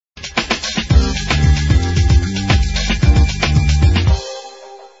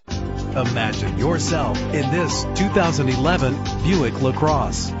Imagine yourself in this 2011 Buick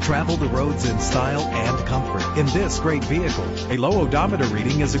LaCrosse. Travel the roads in style and comfort in this great vehicle. A low odometer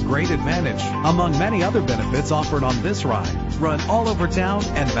reading is a great advantage, among many other benefits offered on this ride. Run all over town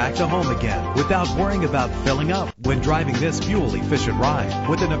and back to home again without worrying about filling up when driving this fuel-efficient ride.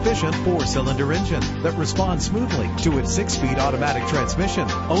 With an efficient 4-cylinder engine that responds smoothly to its 6-speed automatic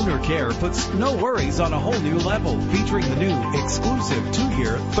transmission, owner care puts no worries on a whole new level, featuring the new exclusive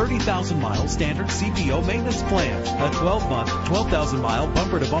 2-year, 30,000-mile standard CPO maintenance plan, a 12-month, 12,000-mile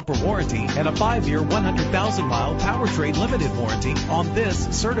bumper-to-bumper warranty, and a 5-year, 100,000-mile powertrain limited warranty on this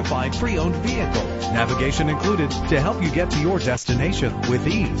certified pre-owned vehicle. Navigation included to help you get to your destination with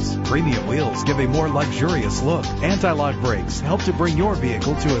ease. Premium wheels give a more luxurious look. Anti-lock brakes help to bring your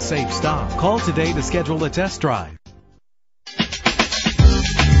vehicle to a safe stop. Call today to schedule a test drive.